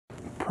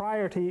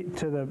prior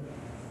to the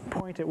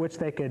point at which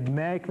they could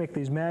make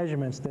these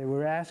measurements, they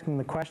were asking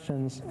the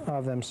questions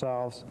of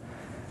themselves,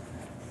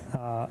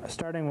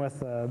 starting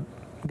with a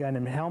guy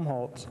named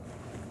Helmholtz,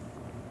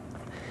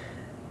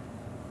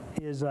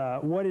 is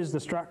what is the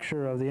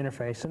structure of the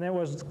interface? And it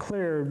was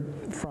clear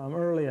from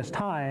earliest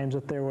times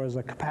that there was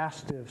a the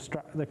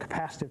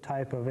capacitive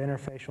type of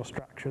interfacial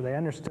structure. They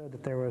understood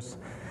that there was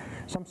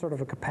some sort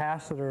of a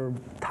capacitor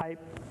type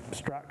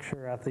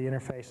structure at the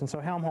interface. And so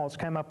Helmholtz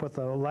came up with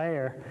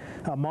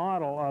a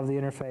model of the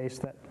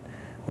interface that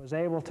was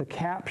able to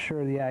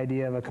capture the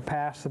idea of a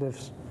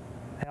capacitive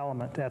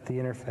element at the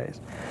interface.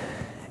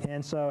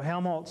 And so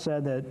Helmholtz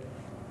said that,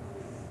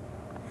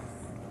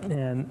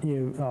 and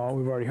we've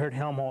already heard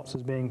Helmholtz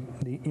as being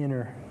the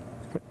inner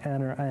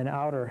and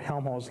outer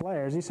Helmholtz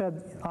layers. He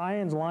said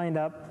ions lined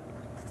up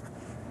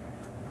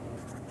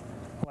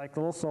like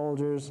little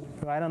soldiers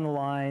right on the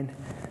line,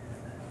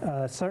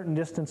 a certain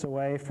distance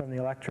away from the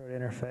electrode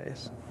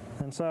interface.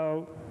 And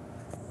so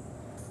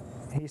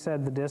he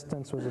said the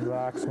distance was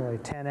approximately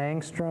 10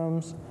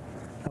 angstroms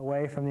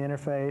away from the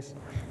interface,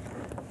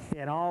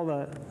 and all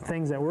the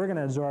things that we're going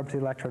to absorb to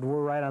the electrode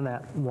were right on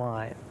that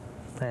line.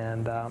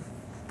 And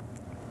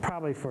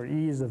probably for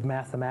ease of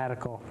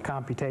mathematical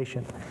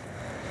computation.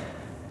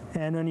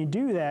 And when you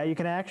do that, you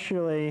can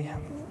actually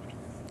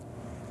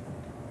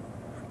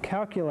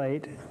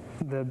calculate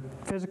the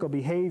physical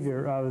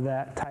behavior of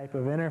that type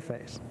of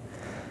interface.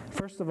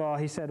 First of all,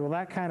 he said, well,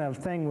 that kind of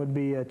thing would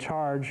be a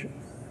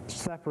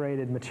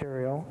charge-separated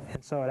material,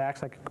 and so it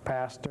acts like a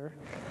capacitor.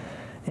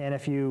 And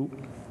if you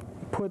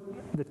put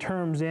the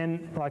terms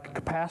in like a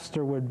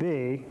capacitor would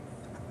be,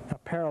 a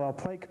parallel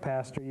plate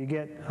capacitor, you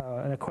get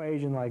an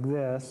equation like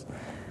this.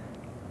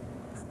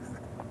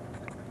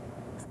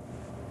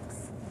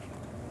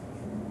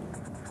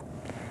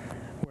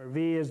 Where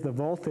V is the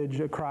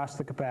voltage across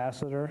the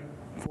capacitor,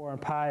 4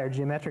 and pi are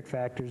geometric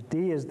factors,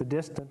 D is the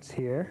distance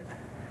here,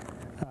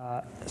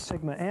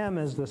 sigma m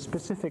is the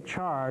specific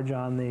charge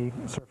on the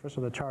surface,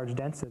 or the charge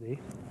density,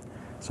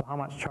 so how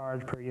much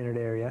charge per unit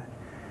area,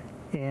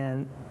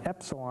 and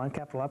epsilon,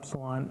 capital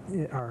epsilon,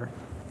 or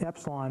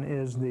epsilon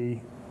is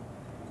the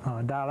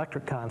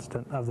dielectric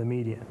constant of the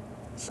medium,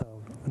 so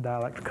the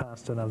dielectric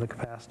constant of the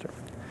capacitor.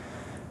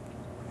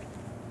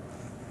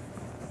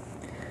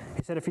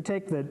 He said if you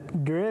take the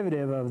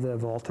derivative of the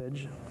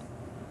voltage,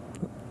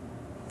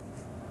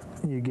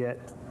 you get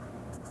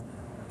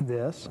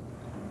this.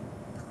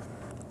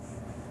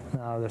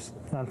 Now this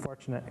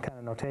unfortunate kind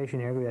of notation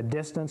here, we have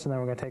distance, and then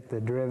we're going to take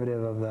the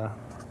derivative of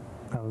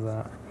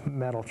the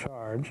metal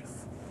charge.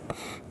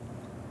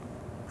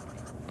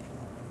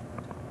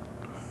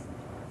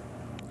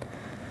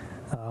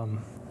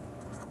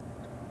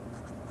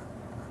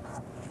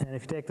 And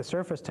if you take the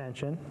surface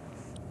tension,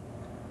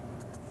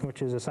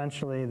 which is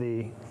essentially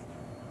the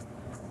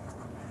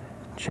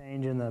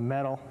change in the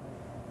metal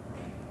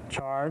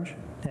charge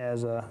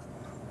as a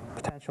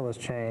potential is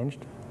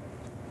changed,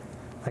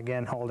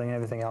 again holding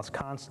everything else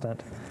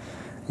constant,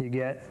 you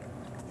get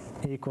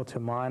equal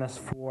to minus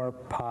 4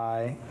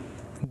 pi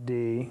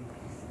d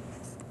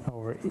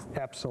over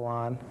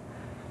epsilon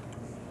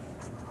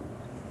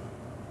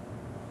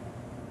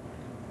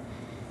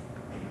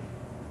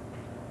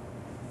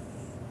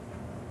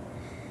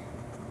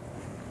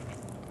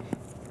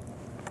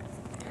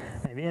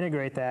if you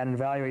integrate that and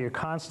evaluate your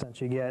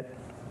constants, you get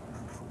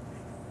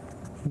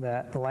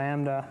that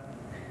lambda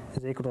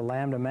is equal to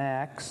lambda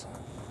max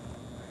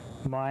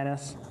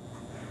minus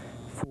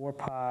 4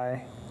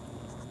 pi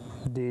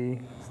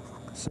d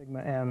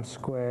sigma m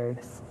squared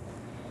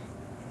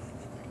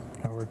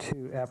over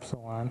 2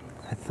 epsilon,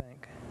 I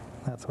think.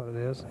 That's what it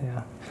is,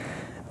 yeah.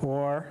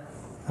 Or,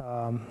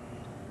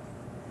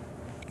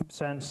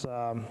 since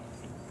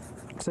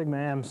sigma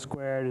m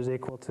squared is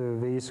equal to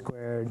v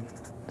squared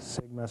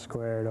sigma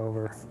squared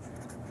over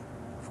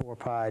 4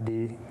 pi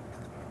d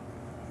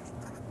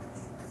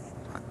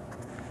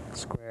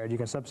squared, you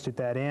can substitute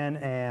that in,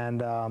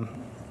 and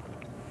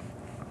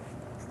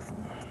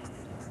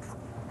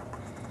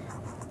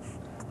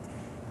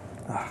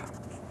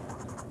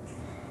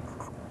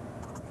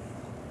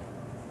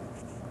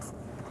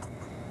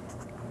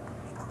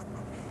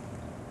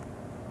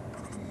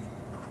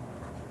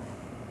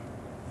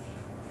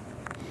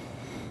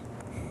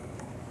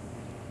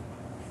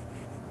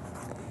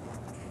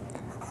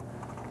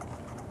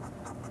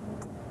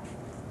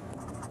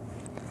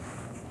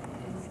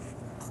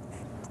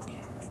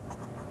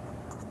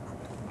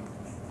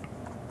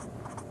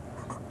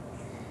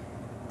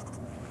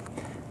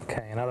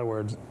in other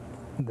words,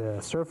 the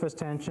surface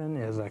tension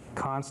is a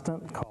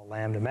constant called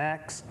lambda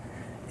max,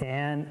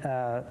 and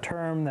a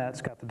term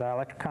that's got the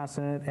dielectric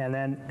constant, and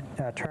then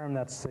a term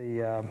that's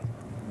the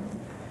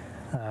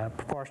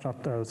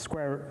proportional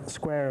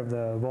square of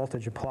the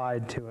voltage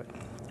applied to it.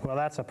 Well,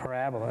 that's a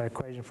parabola,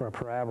 equation for a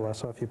parabola.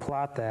 So if you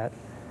plot that,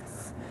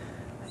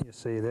 you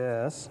see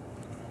this,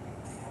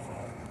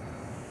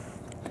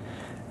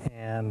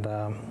 and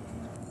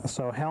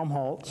so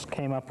Helmholtz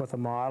came up with a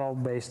model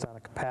based on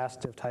a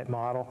capacitive type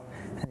model,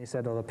 and he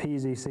said, well, the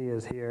PZC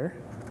is here,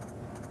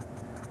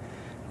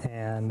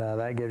 and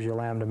that gives you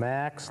lambda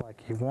max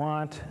like you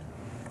want,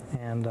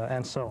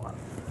 and so on.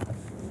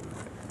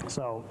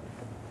 So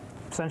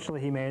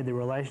essentially he made the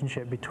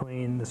relationship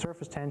between the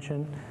surface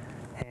tension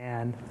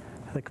and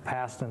the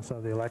capacitance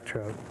of the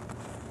electrode.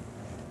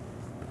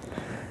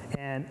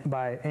 And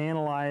by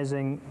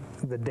analyzing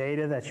the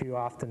data that you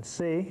often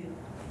see,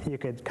 you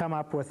could come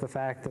up with the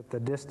fact that the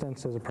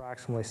distance is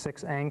approximately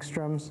 6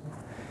 angstroms,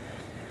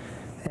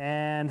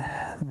 and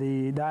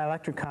the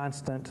dielectric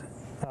constant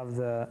of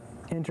the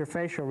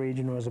interfacial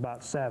region was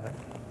about 7.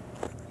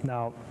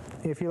 Now,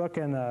 if you look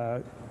in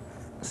the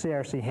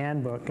CRC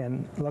handbook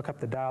and look up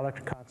the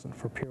dielectric constant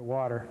for pure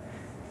water,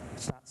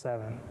 it's not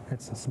 7,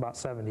 it's about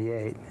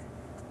 78.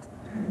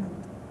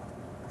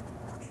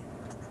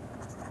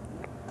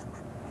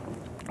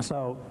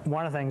 So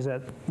one of the things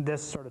that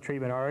this sort of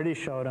treatment already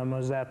showed them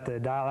was that the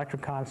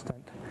dielectric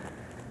constant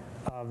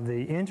of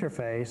the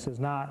interface is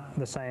not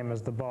the same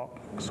as the bulk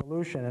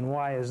solution. And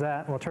why is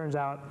that? Well, it turns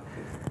out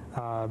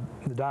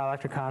the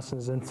dielectric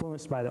constant is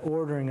influenced by the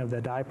ordering of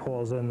the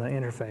dipoles in the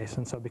interface.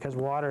 And so because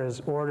water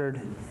is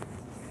ordered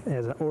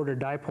as an ordered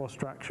dipole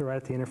structure right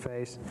at the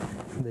interface,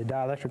 the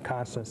dielectric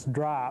constant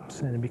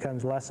drops and it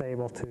becomes less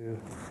able to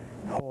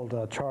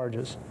hold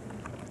charges.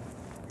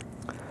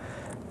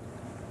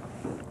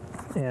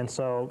 And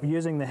so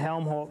using the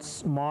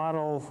Helmholtz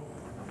model,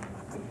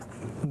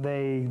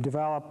 they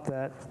developed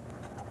that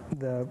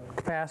the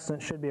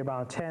capacitance should be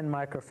about 10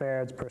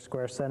 microfarads per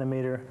square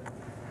centimeter,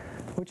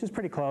 which is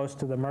pretty close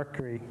to the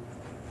mercury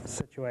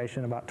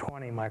situation, about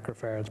 20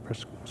 microfarads per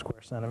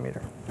square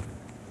centimeter.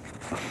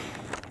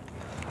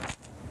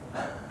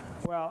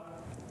 Well,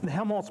 the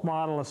Helmholtz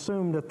model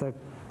assumed that the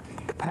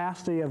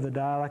capacity of the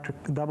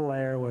dielectric double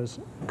layer was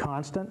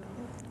constant,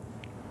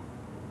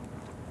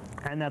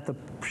 and that the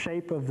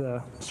shape of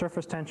the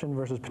surface tension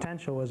versus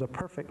potential was a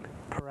perfect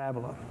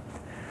parabola.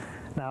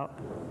 Now,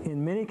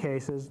 in many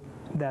cases,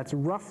 that's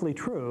roughly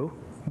true,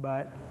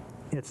 but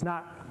it's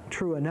not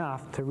true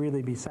enough to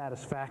really be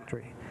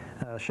satisfactory.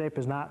 The shape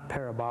is not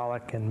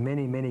parabolic in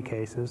many, many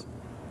cases,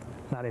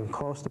 not even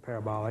close to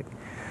parabolic,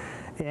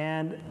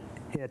 and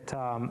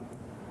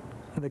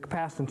the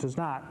capacitance is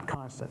not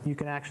constant. You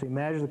can actually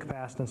measure the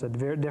capacitance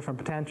at different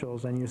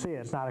potentials, and you see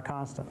it's not a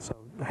constant. So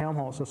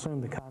Helmholtz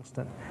assumed the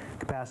constant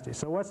capacity.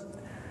 So what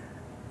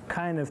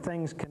kind of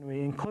things can we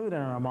include in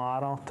our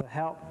model to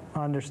help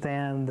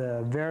understand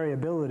the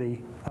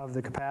variability of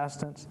the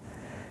capacitance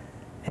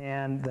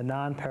and the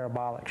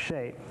non-parabolic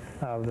shape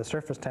of the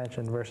surface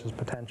tension versus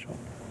potential?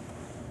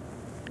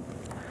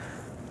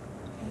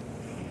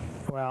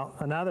 Well,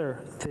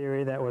 another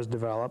theory that was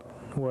developed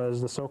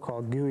was the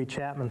so-called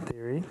Gouy-Chapman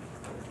theory,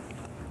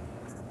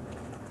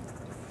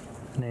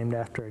 named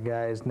after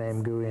guys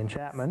named Gouy and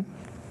Chapman.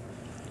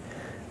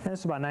 And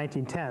it's about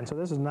 1910, so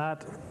this is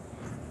not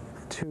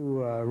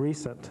too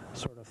recent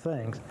sort of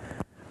things.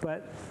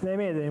 But they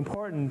made an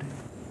important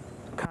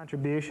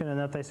contribution in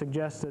that they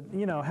suggested,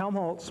 you know,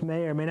 Helmholtz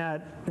may or may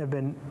not have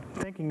been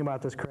thinking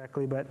about this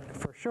correctly, but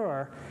for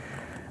sure,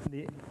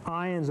 the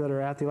ions that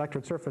are at the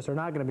electrode surface are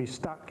not going to be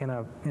stuck in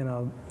a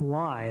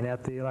line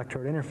at the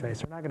electrode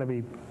interface. They're not going to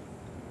be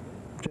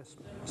just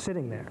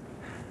sitting there.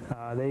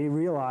 They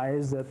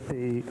realize that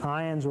the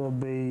ions will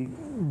be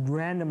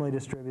randomly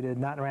distributed,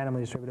 not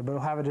randomly distributed, but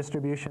will have a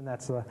distribution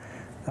that's a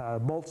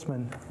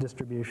Boltzmann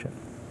distribution.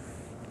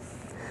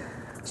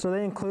 So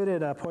they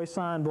included a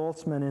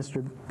Poisson-Boltzmann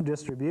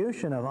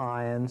distribution of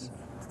ions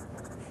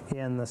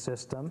in the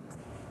system.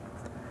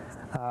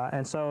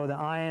 And so the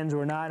ions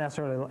were not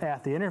necessarily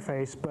at the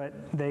interface, but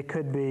they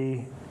could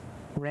be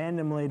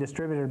randomly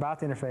distributed about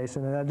the interface,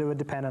 and that would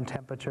depend on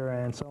temperature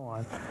and so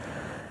on.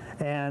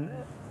 And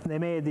they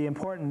made the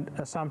important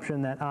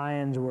assumption that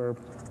ions were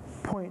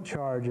point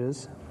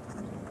charges.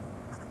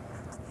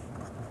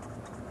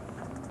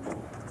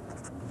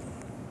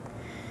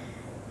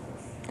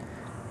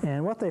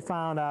 And what they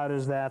found out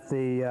is that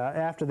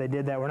after they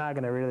did that, we're not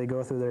going to really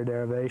go through their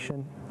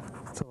derivation.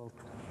 It's a little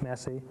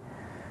messy.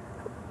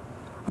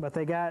 But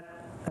they got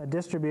a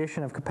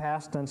distribution of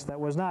capacitance that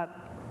was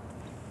not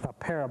a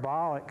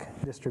parabolic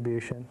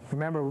distribution.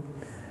 Remember,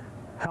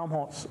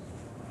 Helmholtz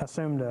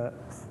assumed a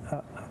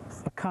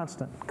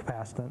constant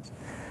capacitance.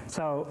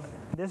 So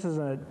this is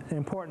an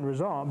important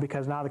result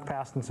because now the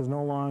capacitance is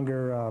no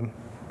longer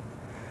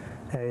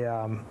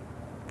a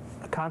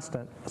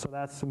constant. So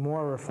that's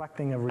more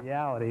reflecting of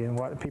reality and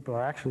what people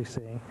are actually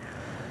seeing.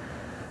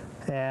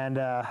 And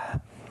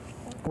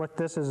what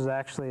this is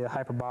actually a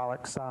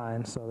hyperbolic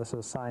sine. So this is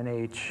a sine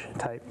H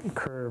type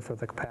curve for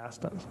the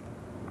capacitance.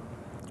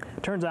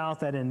 It turns out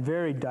that in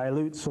very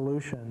dilute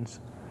solutions,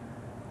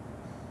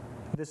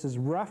 this is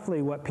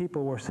roughly what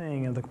people were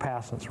seeing in the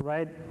capacitance,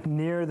 right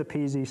near the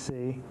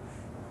PZC.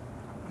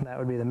 That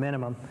would be the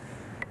minimum.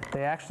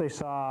 They actually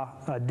saw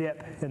a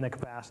dip in the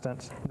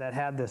capacitance that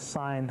had this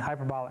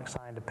hyperbolic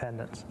sign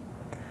dependence.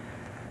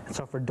 And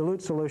so for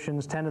dilute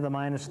solutions, 10 to the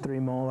minus 3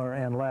 molar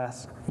and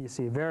less, you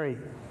see very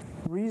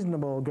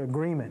reasonable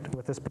agreement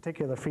with this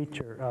particular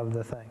feature of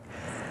the thing.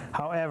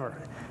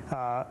 However,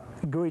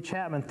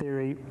 Gouy-Chapman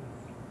theory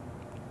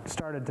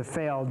started to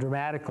fail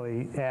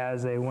dramatically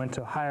as they went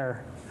to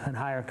higher and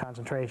higher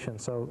concentration.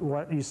 So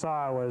what you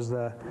saw was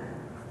that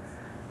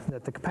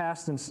the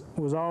capacitance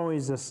was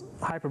always this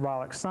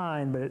hyperbolic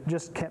sign, but it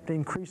just kept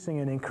increasing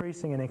and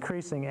increasing and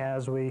increasing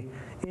as we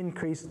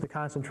increased the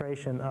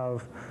concentration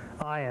of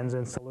ions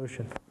in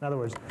solution. In other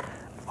words,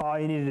 all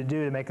you needed to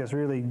do to make this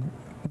really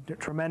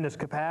tremendous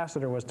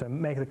capacitor was to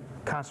make the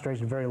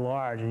concentration very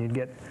large, and you'd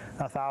get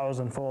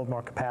 1,000-fold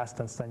more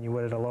capacitance than you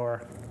would at a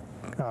lower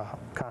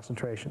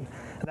concentration.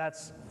 And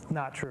that's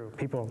not true.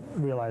 People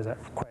realize that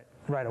quite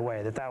right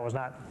away, that that was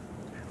not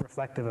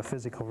reflective of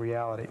physical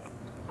reality.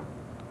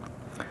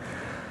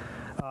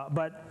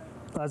 But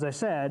as I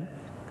said,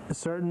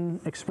 certain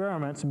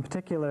experiments, in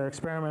particular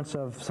experiments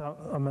of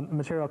a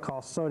material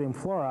called sodium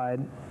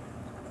fluoride,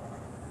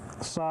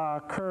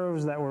 saw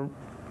curves that were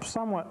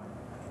somewhat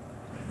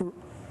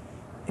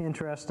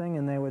interesting,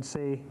 and they would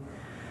see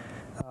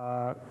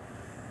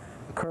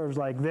curves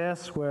like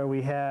this, where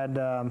we had,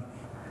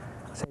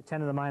 say, 10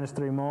 to the minus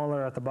 3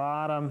 molar at the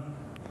bottom,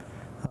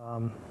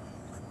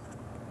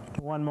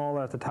 1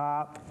 molar at the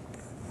top.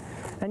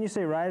 And you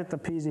see right at the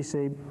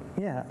PZC,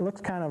 yeah, it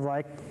looks kind of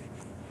like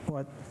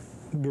what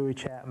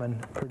Gouy-Chapman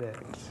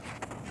predicts.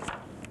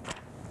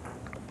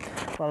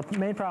 Well, the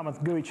main problem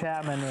with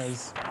Gouy-Chapman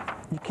is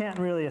you can't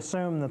really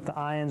assume that the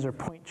ions are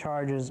point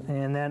charges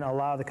and then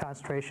allow the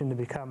concentration to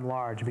become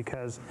large,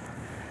 because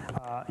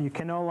you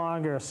can no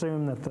longer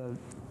assume that the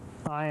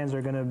ions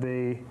are going to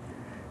be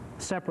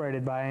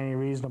separated by any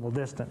reasonable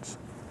distance.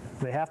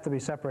 They have to be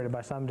separated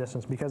by some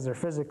distance because they're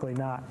physically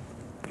not,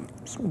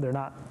 they're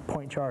not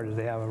point charges,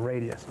 they have a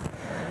radius.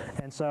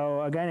 And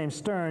so a guy named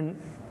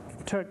Stern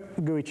took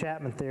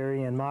Gouy-Chapman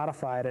theory and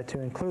modified it to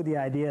include the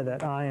idea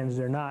that ions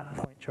are not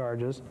point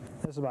charges.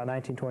 This is about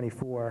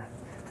 1924.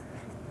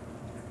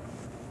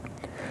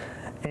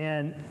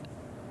 And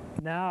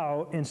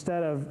now,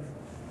 instead of,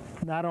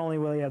 not only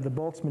will you have the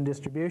Boltzmann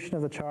distribution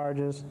of the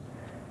charges,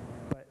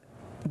 but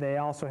they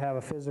also have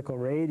a physical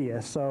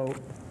radius. So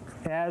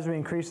as we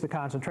increase the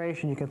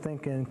concentration, you can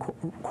think in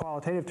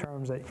qualitative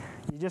terms that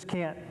you just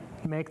can't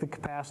make the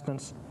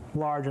capacitance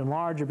larger and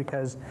larger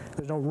because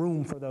there's no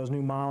room for those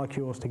new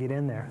molecules to get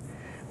in there.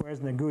 Whereas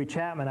in the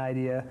Gouy-Chapman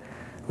idea,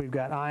 we've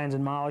got ions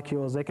and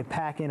molecules, they could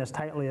pack in as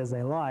tightly as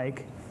they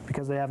like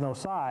because they have no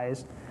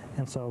size,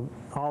 and so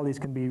all these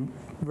can be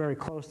very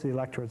close to the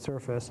electrode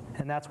surface,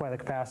 and that's why the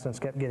capacitance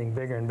kept getting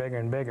bigger and bigger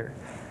and bigger.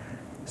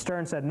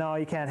 Stern said, no,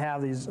 you can't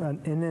have these an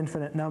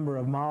infinite number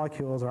of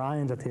molecules or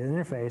ions at the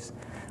interface.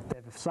 They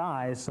have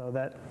size, so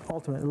that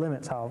ultimately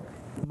limits how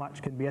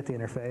much can be at the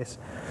interface.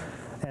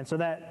 And so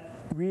that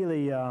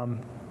really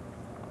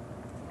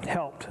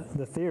helped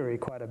the theory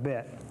quite a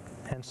bit.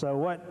 And so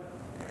what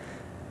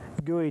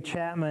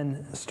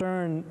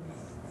Gouy-Chapman-Stern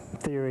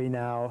theory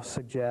now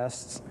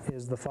suggests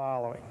is the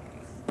following.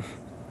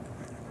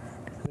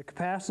 The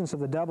capacitance of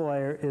the double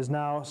layer is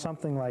now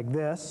something like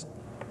this,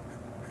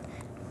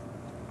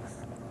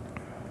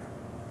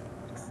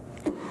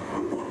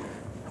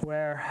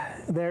 where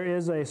there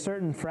is a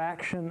certain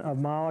fraction of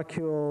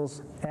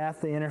molecules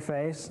at the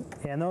interface,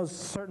 and those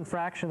certain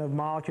fraction of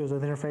molecules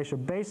at the interface are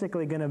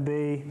basically going to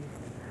be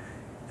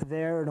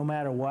there no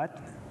matter what.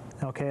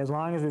 Okay, as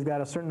long as we've got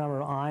a certain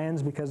number of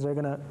ions, because they're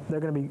going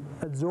to be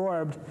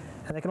absorbed,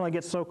 and they can only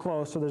get so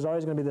close. So there's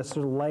always going to be this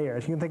sort of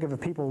layers. You can think of the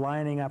people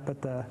lining up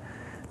at the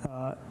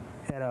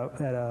at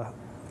a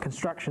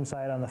construction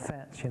site on the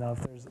fence. You know,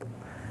 if there's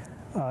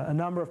a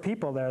number of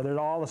people there,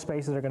 all the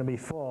spaces are going to be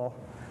full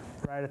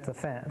right at the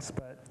fence,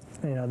 but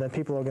you know, then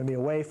people are going to be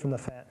away from the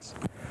fence.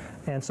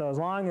 And so as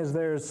long as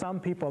there's some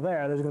people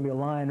there, there's going to be a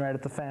line right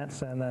at the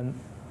fence, and then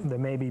there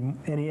may be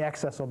any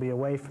excess will be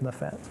away from the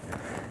fence.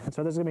 And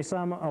so there's going to be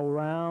some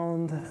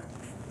around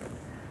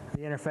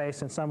the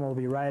interface, and some will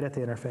be right at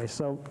the interface.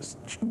 So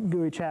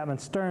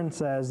Gouy-Chapman-Stern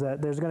says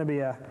that there's going to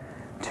be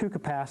two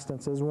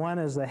capacitances. One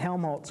is the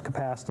Helmholtz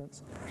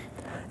capacitance,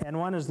 and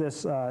one is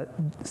this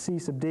C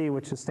sub D,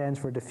 which stands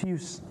for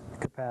diffuse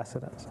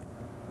capacitance.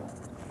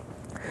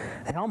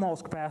 The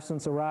Helmholtz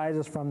capacitance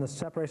arises from the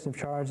separation of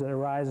charge that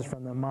arises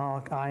from the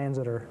ions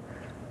that are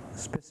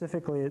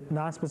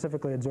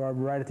non-specifically absorbed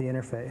right at the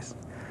interface.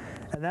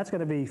 And that's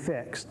going to be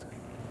fixed.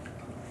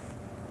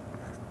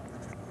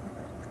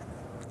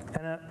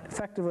 And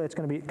effectively, it's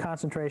going to be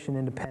concentration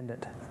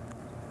independent.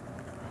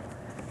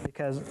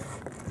 Because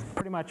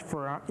pretty much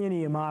for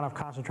any amount of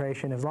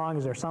concentration, as long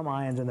as there's some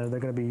ions in there, they're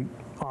going to be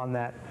on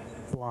that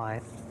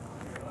line.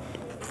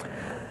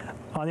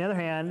 On the other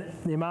hand,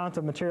 the amount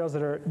of materials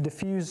that are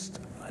diffused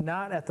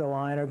not at the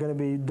line are going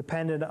to be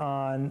dependent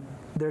on,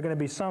 they're going to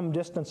be some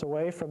distance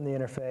away from the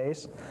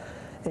interface,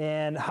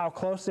 and how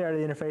close they are to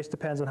the interface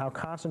depends on how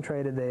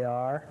concentrated they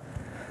are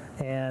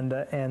and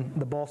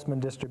the Boltzmann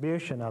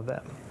distribution of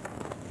them.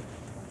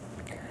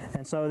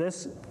 And so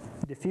this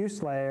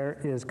diffuse layer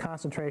is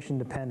concentration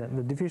dependent.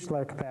 The diffuse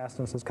layer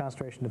capacitance is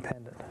concentration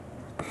dependent.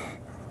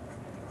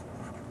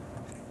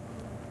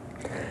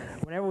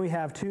 Whenever we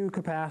have two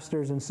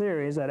capacitors in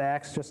series, that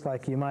acts just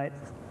like you might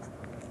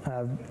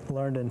have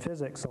learned in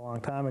physics a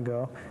long time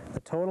ago. The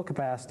total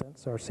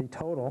capacitance, or C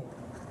total,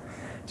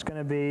 is It's going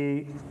to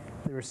be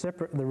the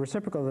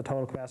reciprocal of the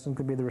total capacitance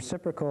could be the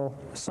reciprocal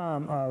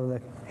sum of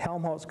the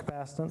Helmholtz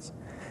capacitance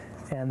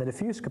and the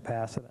diffuse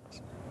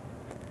capacitance.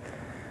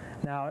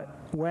 Now,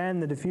 when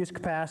the diffuse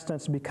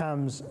capacitance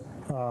becomes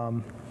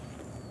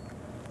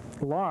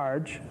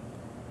large,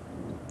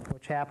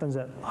 which happens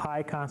at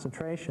high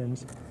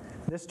concentrations,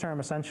 this term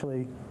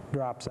essentially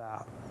drops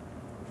out.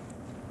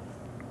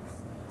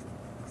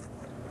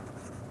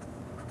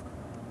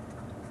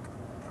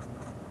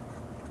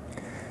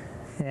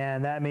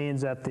 And that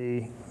means that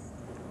the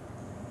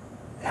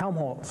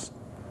Helmholtz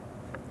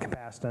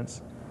capacitance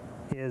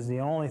is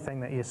the only thing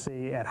that you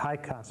see at high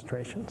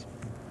concentrations.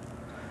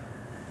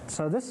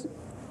 So this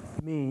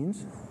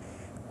means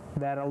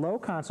that at low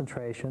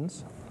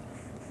concentrations,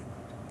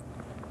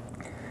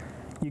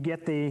 you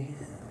get the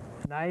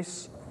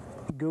nice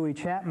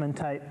Gouy-Chapman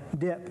type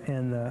dip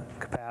in the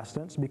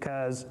capacitance,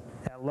 because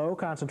at low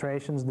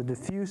concentrations the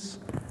diffuse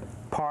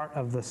part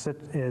of the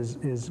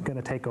is going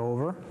to take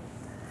over,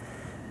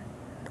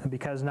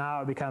 because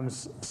now it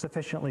becomes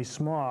sufficiently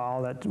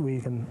small that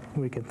we can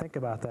think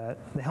about that.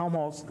 The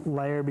Helmholtz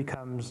layer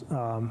becomes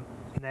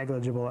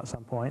negligible at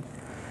some point,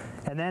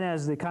 and then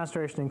as the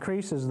concentration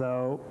increases,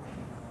 though,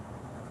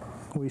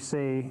 we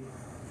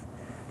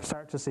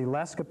start to see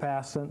less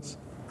capacitance,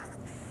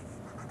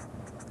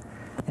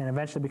 and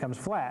eventually becomes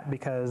flat,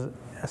 because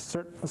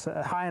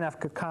at high enough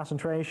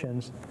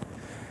concentrations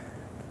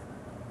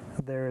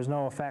there is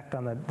no effect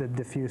on the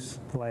diffuse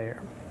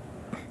layer.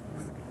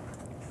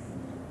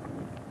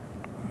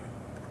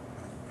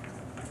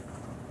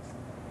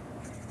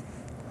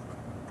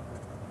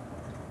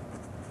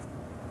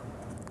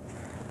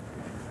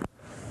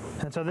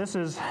 And so this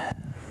is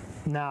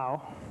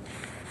now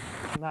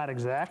not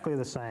exactly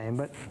the same,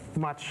 but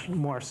much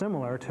more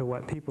similar to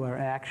what people are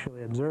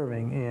actually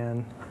observing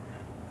in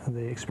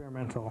the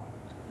experimental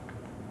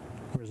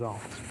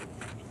results.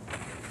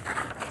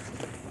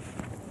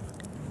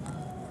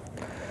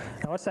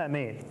 Now, what's that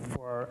mean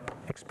for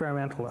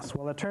experimentalists?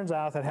 Well, it turns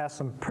out that it has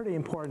some pretty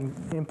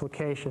important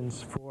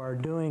implications for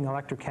doing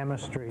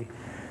electrochemistry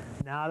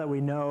now that we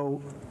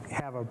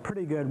have a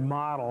pretty good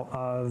model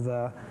of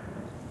the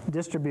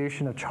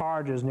distribution of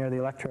charges near the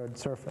electrode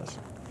surface.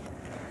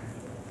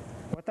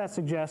 What that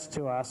suggests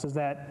to us is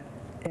that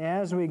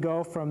as we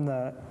go from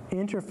the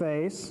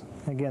interface,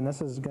 again,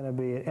 this is going to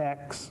be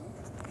X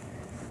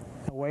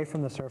away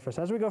from the surface,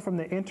 as we go from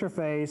the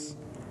interface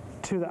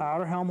to the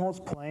outer Helmholtz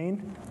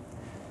plane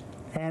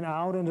and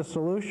out into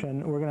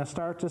solution, we're going to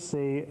start to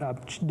see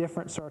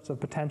different sorts of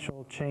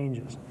potential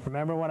changes.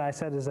 Remember what I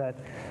said is that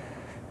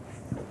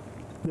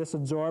this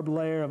adsorbed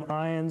layer of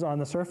ions on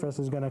the surface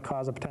is going to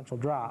cause a potential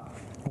drop.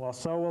 Well,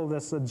 so will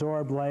this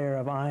adsorbed layer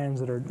of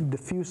ions that are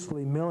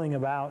diffusely milling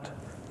about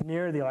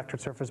near the electrode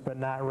surface but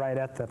not right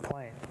at the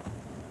plane.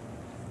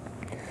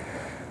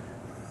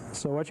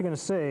 So what you're going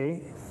to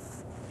see,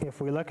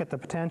 if we look at the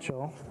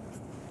potential,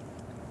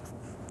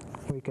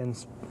 we can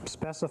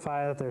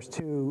specify that there's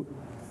two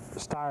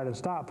start and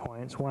stop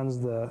points. One's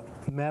the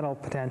metal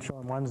potential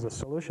and one's the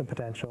solution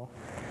potential.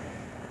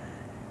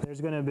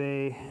 There's going to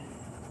be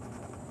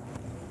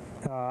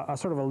a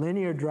sort of a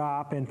linear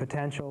drop in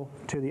potential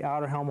to the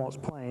outer Helmholtz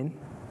plane.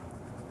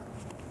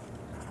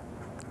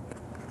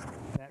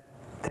 That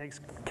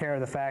takes care of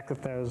the fact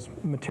that there's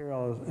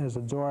material is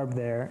absorbed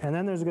there. And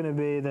then there's going to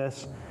be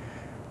this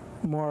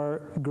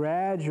more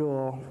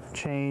gradual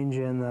change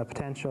in the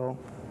potential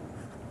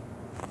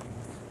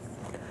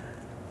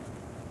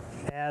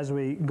as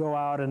we go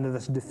out into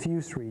this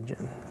diffuse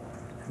region.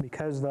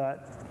 Because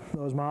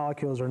those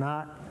molecules are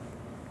not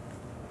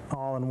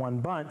all in one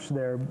bunch,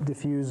 they're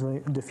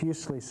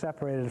diffusely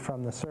separated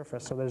from the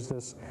surface. So there's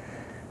this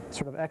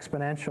sort of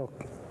exponential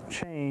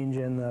change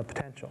in the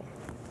potential.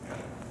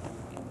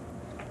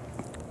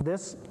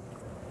 This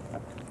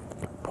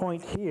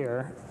point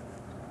here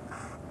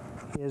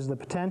is the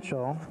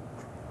potential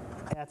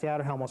at the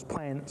outer Helmholtz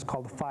plane. It's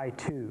called phi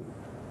 2.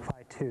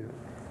 Phi 2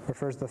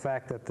 refers to the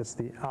fact that it's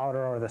the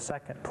outer or the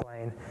second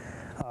plane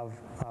of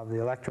the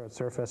electrode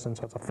surface, and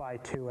so it's a phi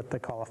 2, what they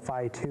call a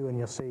phi 2, and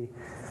you'll see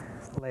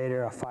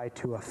later a phi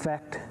 2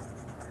 effect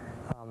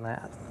on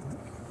that.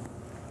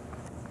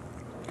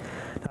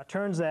 Now it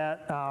turns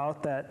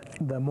out that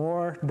the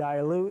more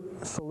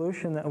dilute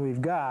solution that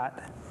we've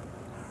got,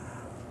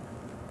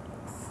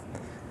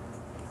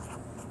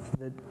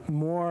 the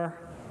more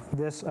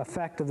this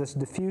effect of this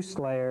diffuse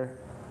layer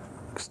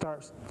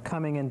starts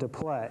coming into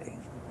play.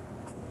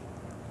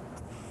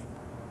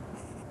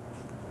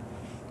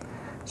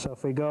 So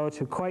if we go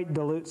to quite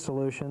dilute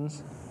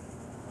solutions,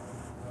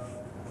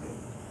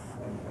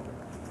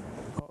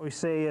 what we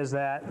see is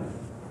that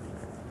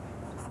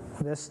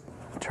this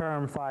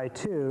term phi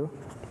 2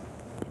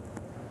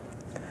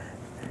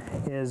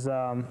 is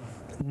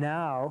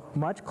now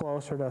much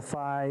closer to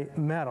phi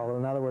metal,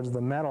 in other words, the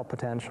metal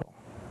potential.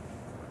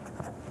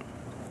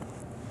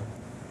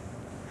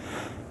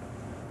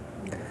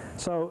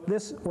 So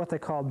this, what they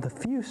call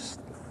diffuse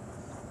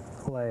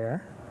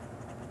layer,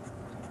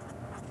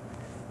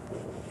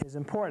 is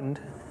important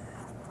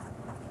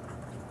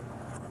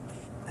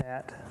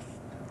at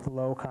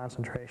low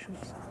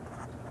concentrations.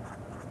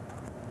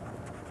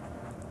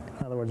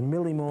 In other words,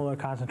 millimolar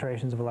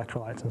concentrations of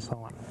electrolytes and so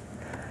on.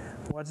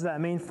 What does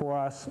that mean for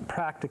us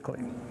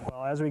practically?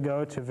 Well, as we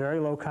go to very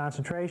low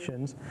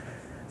concentrations,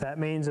 that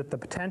means that the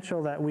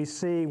potential that we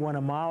see when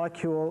a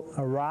molecule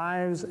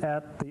arrives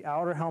at the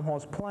outer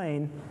Helmholtz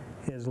plane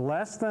is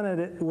less than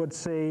it would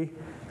see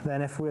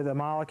than if the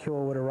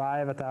molecule would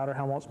arrive at the outer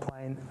Helmholtz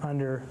plane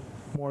under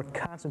more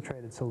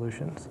concentrated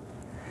solutions.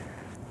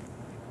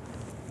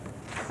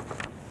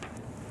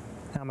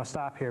 Now I'm going to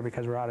stop here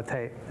because we're out of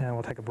tape, and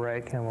we'll take a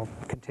break, and we'll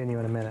continue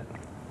in a minute.